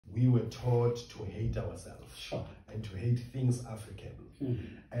we were taught to hate ourselves. Sure. And to hate things African.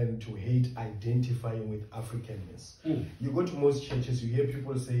 And to hate identifying with Africanness. You go to most churches, you hear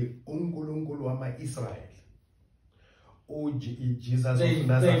people say, "Unkulunkulu wama Israel." Oh, Jesus of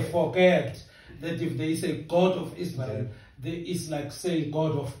Nazareth. They forget that if they say God of Israel, it's like saying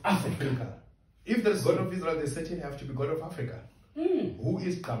God of Africa. If there's God of Israel, there certainly have to be God of Africa. Who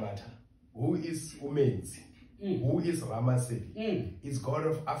is Kamata? Who is Umenzi? Who is Ramasedi? It's God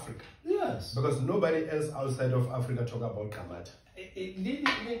of Africa. Yes. Because nobody else outside of Africa talk about Kamata.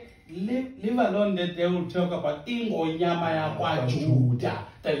 Leave alone that they will talk about Ingonyama ya Judah,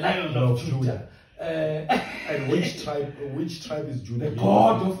 the Lion of Judah. And which tribe is Judah? The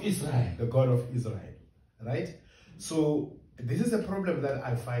God of Israel. The God of Israel. Right? So this is a problem that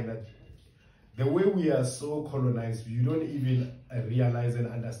I find that the way we are so colonized, you don't even realize and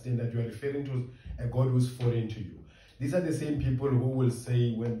understand that you are referring to a God who's foreign to you. These are the same people who will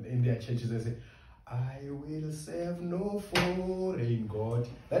say, when in their churches, they say, "I will serve no foreign God."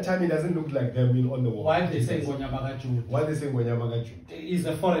 That time it doesn't look like them on the wall. Why they say Ngonyamaga Judah? Why they say Ngonyamaga Judah? Is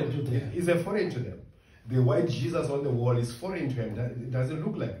a foreign to them. It's a foreign to them. The white Jesus on the wall is foreign to him. It doesn't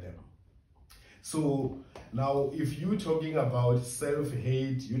look like them. So now, if you're talking about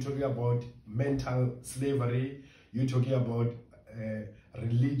self-hate, you're talking about mental slavery, you're talking about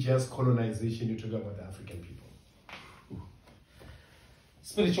religious colonization, you're talking about the African people.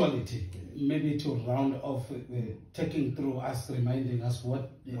 Spirituality, maybe to round off, taking through us, reminding us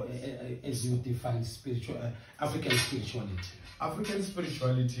what as you define African spirituality. African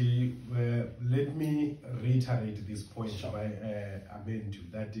spirituality, let me reiterate this point by Amentu,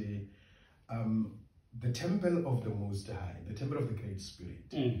 that the temple of the Most High, the temple of the Great Spirit,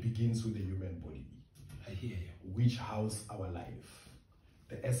 begins with the human body. I hear you. Which house our life,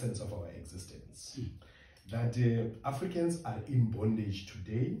 the essence of our existence. That Africans are in bondage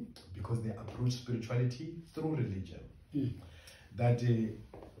today because they approach spirituality through religion. That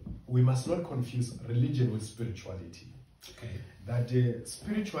we must not confuse religion with spirituality. Okay. That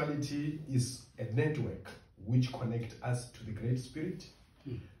spirituality is a network which connects us to the Great Spirit,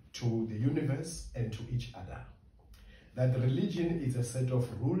 to the universe, and to each other. That religion is a set of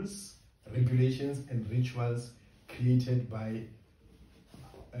rules, regulations, and rituals created by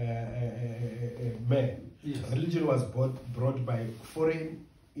man. Yes. Religion was brought by foreign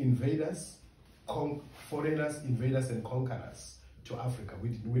invaders, foreigners, invaders, and conquerors to Africa.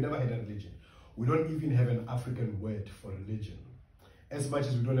 We never had a religion. We don't even have an African word for religion, as much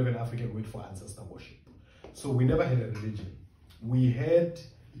as we don't have an African word for ancestor worship. So we never had a religion. We had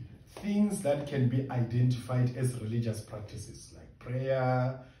things that can be identified as religious practices, like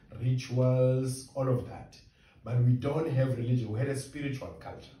prayer, rituals, all of that. But we don't have religion. We had a spiritual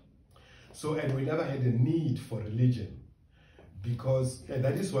culture. So, and we never had a need for religion, because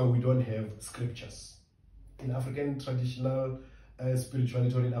that is why we don't have scriptures. In African traditional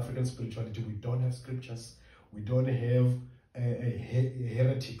spirituality, or in African spirituality, we don't have scriptures. We don't have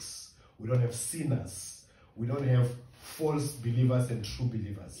heretics. We don't have sinners. We don't have false believers and true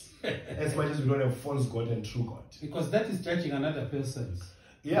believers. As much as we don't have false God and true God. Because that is judging another person's.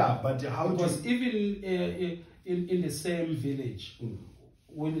 Yeah, but how? Because even in the same village,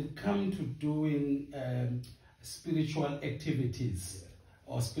 when it comes to doing spiritual activities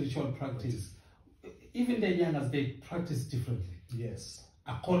or spiritual practice, even the youngers, they practice differently. Yes.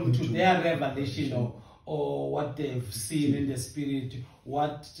 According to their revelation or what they've seen in the spirit,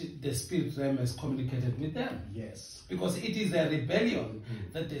 what the spirit realm has communicated with them. Yes. Because it is a rebellion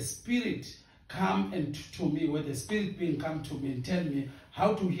that the spirit come and to me, where the spirit being come to me and tell me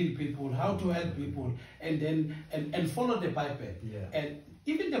how to heal people, how to help people, and then and follow the Bible. Yeah. And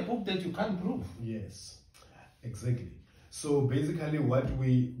even the book that you can't prove. Yes, exactly. So basically what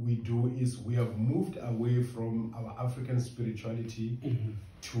we do is we have moved away from our African spirituality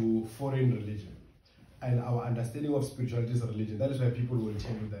to foreign religion. And our understanding of spirituality is religion. That is why people will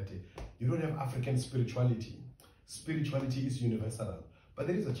tell you that you don't have African spirituality. Spirituality is universal. But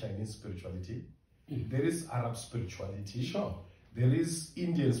there is a Chinese spirituality. There is Arab spirituality. Sure. There is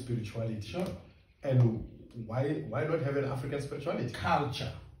Indian spirituality. Sure. And why not have an African spirituality?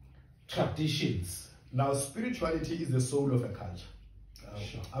 Culture, traditions. Now, spirituality is the soul of a culture.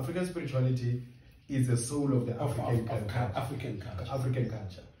 Sure. African spirituality is the soul of the African culture. African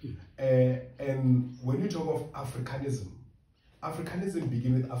culture. And when you talk of Africanism, Africanism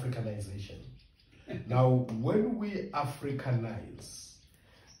begins with Africanization. Now, when we Africanize,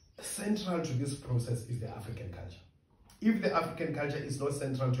 central to this process is the African culture. If the African culture is not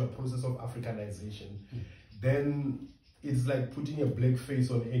central to a process of Africanization, then it's like putting a black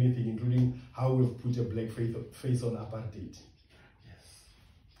face on anything, including how we've put a black face on apartheid. Yes.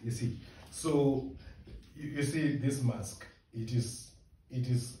 You see, so you see this mask. It is.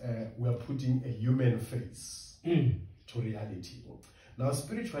 We are putting a human face to reality. Now,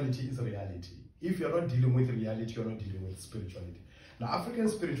 spirituality is reality. If you're not dealing with reality, you're not dealing with spirituality. Now, African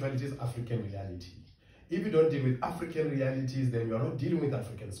spirituality is African reality. If you don't deal with African realities, then you're not dealing with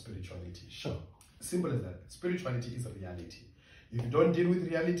African spirituality. Sure. Simple as that. Spirituality is a reality. If you don't deal with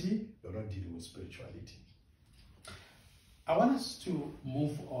reality, you're not dealing with spirituality. I want us to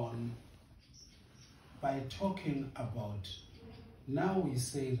move on by talking about, now we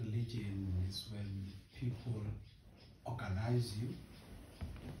say religion is when people organize you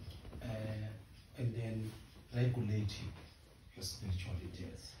and then regulate you, your spirituality.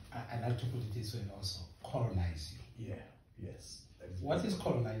 Yes. I like to put it this way also, colonize you. Yeah, yes. What is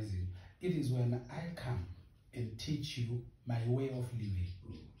colonizing? It is when I come and teach you my way of living,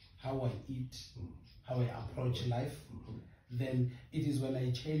 how I eat, how I approach life. Then it is when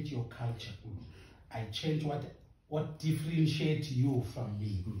I change your culture. I change what differentiates you from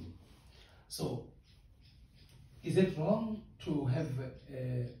me. So, is it wrong to have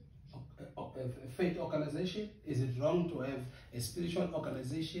a faith organization? Is it wrong to have a spiritual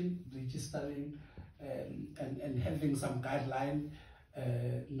organization registering and having some guideline,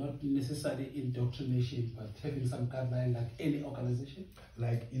 not necessarily indoctrination, but having some guideline like any organization?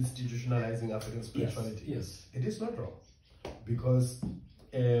 Like institutionalizing African spirituality? Yes. It is not wrong, because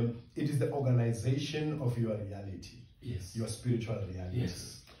it is the organization of your reality, yes, your spiritual reality.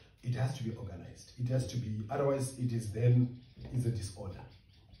 Yes. It has to be organized. It has to be, otherwise it is then, it's a disorder.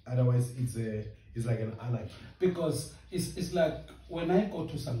 Otherwise it's like an anarchy. Because it's like when I go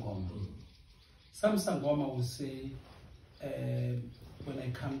to Sangoma, some Sangoma will say, when I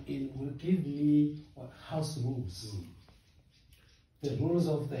come in, will give me house rules. The rules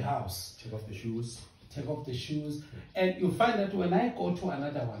of the house. Take off the shoes. Take off the shoes. And you find that when I go to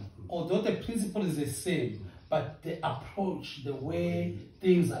another one, although the principle is the same, but the approach, the way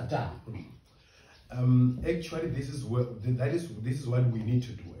things are done. Actually, this is what we need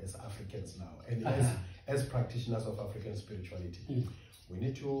to do as Africans now, and as practitioners of African spirituality. We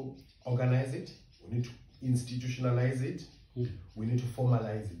need to organize it. We need to institutionalize it. We need to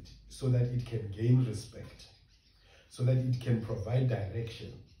formalize it so that it can gain respect, so that it can provide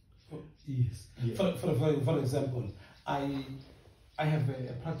direction. Yes. Yeah. For example, I have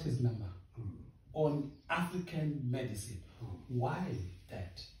a practice number on African medicine. Why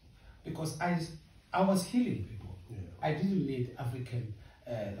that? Because I was healing people. Yeah. I didn't need African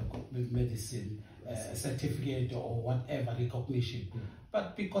medicine certificate or whatever recognition,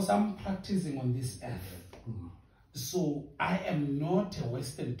 but because I'm practicing on this earth, so I am not a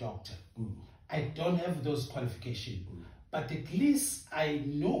Western doctor. I don't have those qualifications, but at least I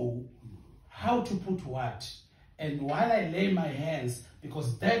know how to put what, and while I lay my hands,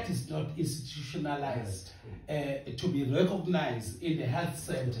 because that is not institutionalized to be recognized in the health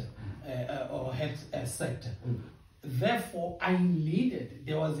center or health sector. Therefore,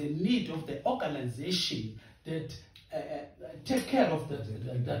 there was a need of the organization that take care of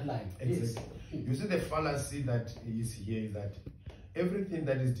that line. Exactly. Yes. You see, the fallacy that is here is that everything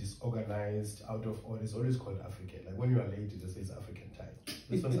that is disorganized, out of order, is always called African. Like when you are late, it just says African time.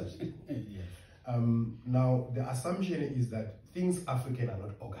 There's no such thing. Yes. Now, the assumption is that things African are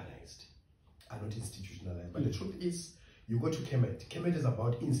not organized, are not institutionalized. But the truth is, you go to Kemet. Kemet is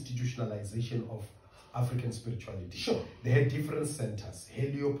about institutionalization of African spirituality. Sure. They had different centers: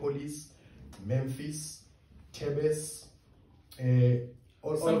 Heliopolis, Memphis, Thebes.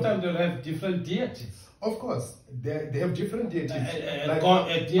 Sometimes they'll have different deities. Of course, they have different deities. Like God,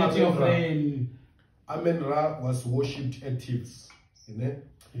 a deity of rain. Amen-Ra was worshipped at Thebes. You know?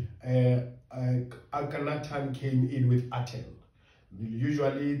 Akhenaten came in with Aten.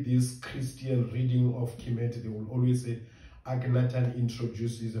 Usually, this Christian reading of Kemet, they will always say Akhenaten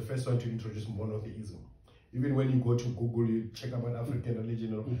is the first one to introduce monotheism. Even when you go to Google, you check about African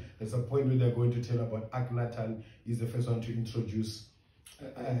religion, there's a point where they're going to tell about Akhenaten is the first one to introduce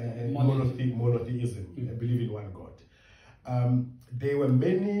monotheism, I believe in one God. There were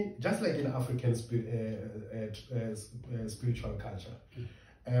many, just like in African spiritual culture,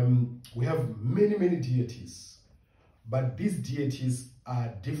 we have many deities, but these deities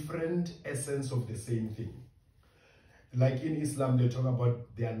are different essence of the same thing. Like in Islam, they talk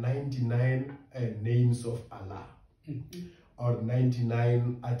about there are 99 names of Allah, or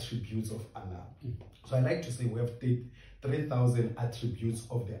 99 attributes of Allah. So I like to say we have 3,000 attributes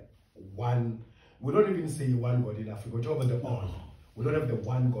of the one. We don't even say one God in Africa. We talk about the all. We don't have the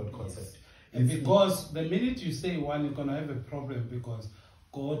one God concept. Yes. Because the minute you say one, you're going to have a problem because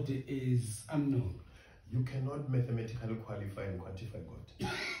God is unknown. you cannot mathematically qualify and quantify God.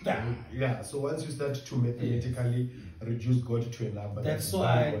 That- Yeah, so once you start to mathematically reduce God to a number, That's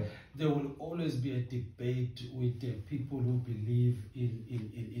why there will always be a debate with the people who believe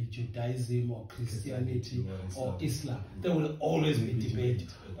in Judaism or Christianity or Islam. There will always be debate.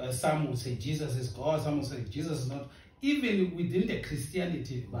 Some will say Jesus is God, some will say Jesus is not. Even within the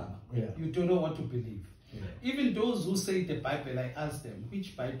Christianity, Baba, you don't know what to believe. Yeah. Even those who say the Bible, I ask them,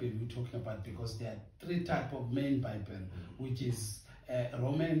 which Bible are you talking about? Because there are three types of main Bible, which is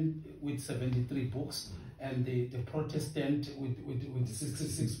Roman with 73 books, and the Protestant with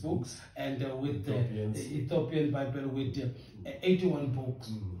 66 books, and with the Ethiopian Bible with 81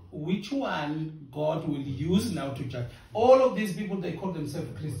 books. Which one God will use now to judge? All of these people, they call themselves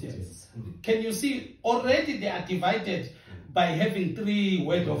Christians. Can you see, already they are divided by having three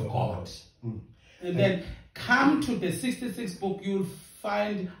words of God. And then come to the 66 book, you'll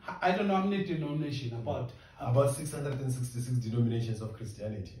find, I don't know how many denominations, about 666 denominations of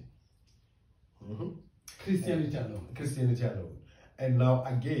Christianity. Christianity alone. Christianity alone. And now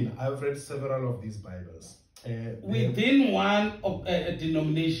again, I've read several of these Bibles. Within one of a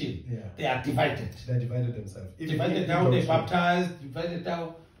denomination, they are divided. They divided themselves. Divided down, they baptized, divided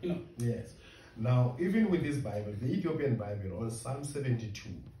down, you know. Yes. Now, even with this Bible, the Ethiopian Bible, on Psalm 72,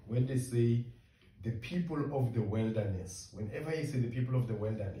 when they say the people of the wilderness, whenever you say the people of the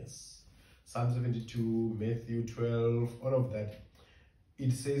wilderness, Psalm 72, Matthew 12, all of that,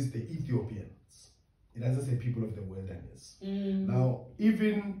 it says the Ethiopians. It doesn't say people of the wilderness. Now,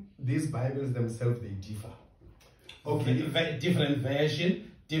 even these Bibles themselves, they differ. Okay. Different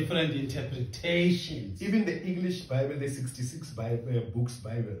version, different interpretations. Even the English Bible, the 66 books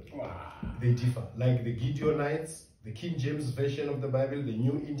Bible, they differ. Like the Gideonites, the King James version of the Bible, the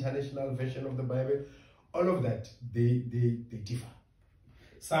New International version of the Bible, all of that, they differ.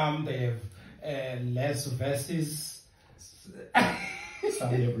 Some, they have less verses.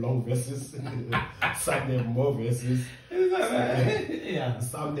 Some have long verses, some have more verses.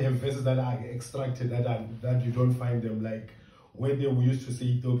 Some they have verses that are extracted that you don't find them, like when they used to say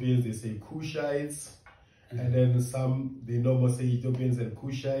Ethiopians, they say Cushites, and then some they no more say Ethiopians and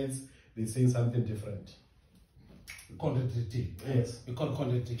Cushites, they say something different. Contradicting. Yes. We call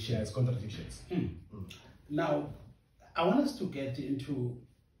contradictions. Yes, contradictions. Now, I want us to get into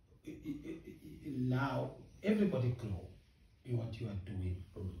now everybody grow in what you are doing.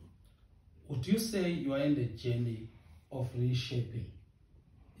 Would you say you are in the journey of reshaping?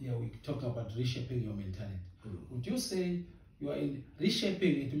 Yeah, we're talking about reshaping your mentality. Would you say you are in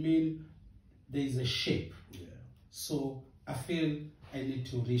reshaping? It means there is a shape. Yeah. So I feel I need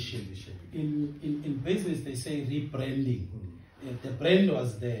to reshape. In business, they say rebranding. The brand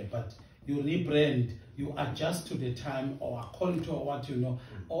was there, but you rebrand, you adjust to the time or according to what you know,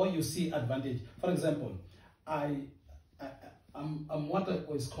 or you see advantage. For example, I'm what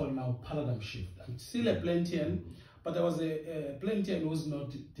is called now paradigm shift. I'm still a Plantian, but I was a Plantian who was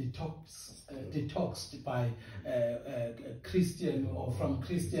not detoxed by Christian or from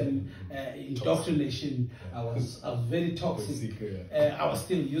Christian indoctrination. I was very toxic. I was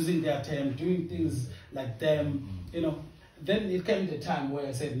still using their term, doing things like them, you know. Then it came the time where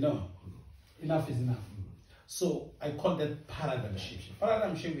I said, no, enough is enough. So I call that paradigm shift.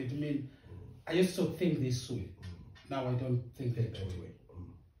 Paradigm shift, it means I used to think this way. Now I don't think that way.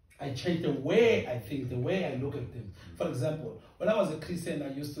 I changed the way I think, the way I look at things. For example, when I was a Christian, I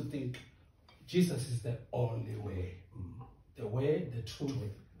used to think Jesus is the only way. The way, the truth,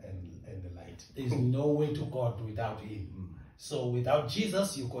 and the light. There's no way to God without Him. So without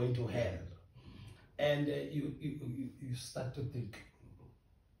Jesus, you're going to hell. And you start to think,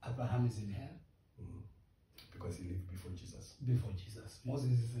 Abraham is in hell. Because he lived before Jesus. Before Jesus.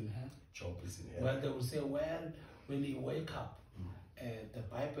 Moses is in hell. Job is in hell. Well, they will say, well, when you wake up, the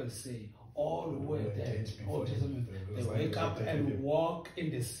Bible say all who were dead, Old Testament, they wake up and walk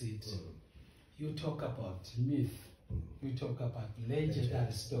in the seat. You talk about myth, you talk about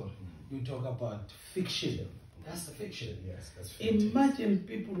legendary story, you talk about fiction. That's the fiction. Yes, that's fiction. Imagine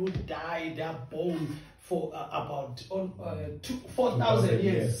people who die, they are born for about 4,000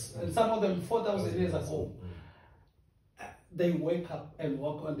 years, and some of them 4,000 years ago. They wake up and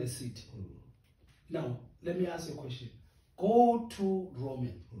walk on the seat. Now, let me ask you a question. Go to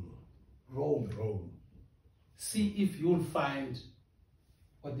Rome. See if you'll find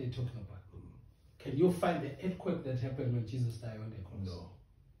what they're talking about. Can you find the earthquake that happened when Jesus died on the cross? No.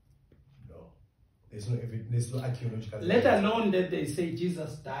 There's no evidence. There's no archaeological Let alone that they say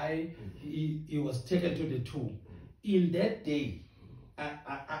Jesus died, he was taken to the tomb. In that day,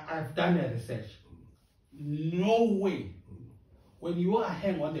 I've done a research. No way. When you are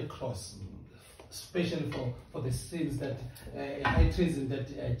hanging on the cross, especially for the sins that high treason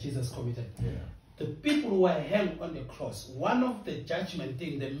that Jesus committed. Yeah. The people who were hanged on the cross, one of the judgment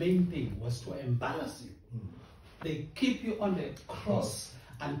thing, the main thing, was to embarrass you. They keep you on the cross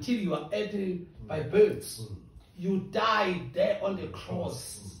until you are eaten by birds. You die there on the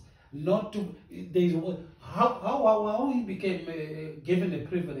cross. Not to how he became given the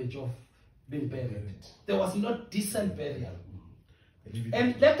privilege of being buried. There was no decent burial.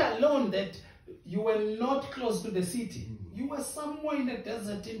 And let alone that you were not close to the city. You were somewhere in the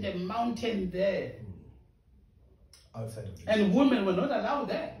desert, in the mountain there. Outside of and women were not allowed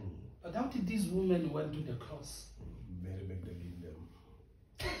there. But how did these women went to the cross? Mary Magdalene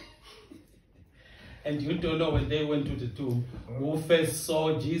them. And you don't know when they went to the tomb, who first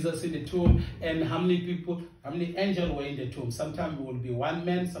saw Jesus in the tomb, and how many people, how many angels were in the tomb. Sometimes it will be one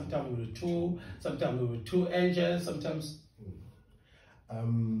man, sometimes it will be two, sometimes it will be two angels, sometimes.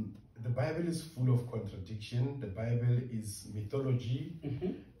 The Bible is full of contradiction. The Bible is mythology,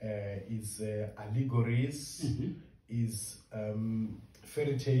 is allegories, is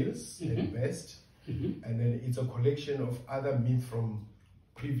fairy tales at best, and then it's a collection of other myths from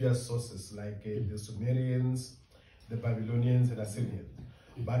previous sources like the Sumerians, the Babylonians, and Assyrians.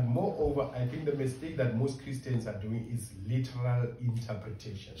 But moreover, I think the mistake that most Christians are doing is literal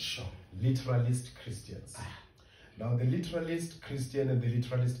interpretation. Literalist Christians. Now, the literalist Christian and the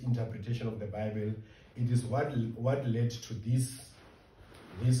literalist interpretation of the Bible, it is what led to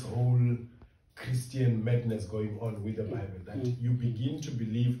this whole Christian madness going on with the Bible, that you begin to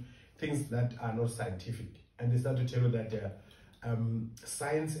believe things that are not scientific, and they start to tell you that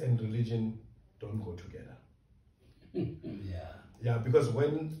science and religion don't go together. Yeah, because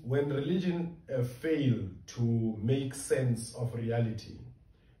when religion fail to make sense of reality,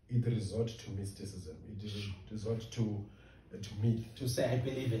 it resorts to mysticism. It resorts to myth. To say, I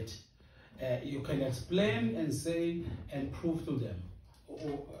believe it. You can explain and say and prove to them.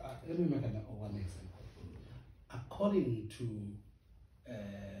 Let me make one example. According to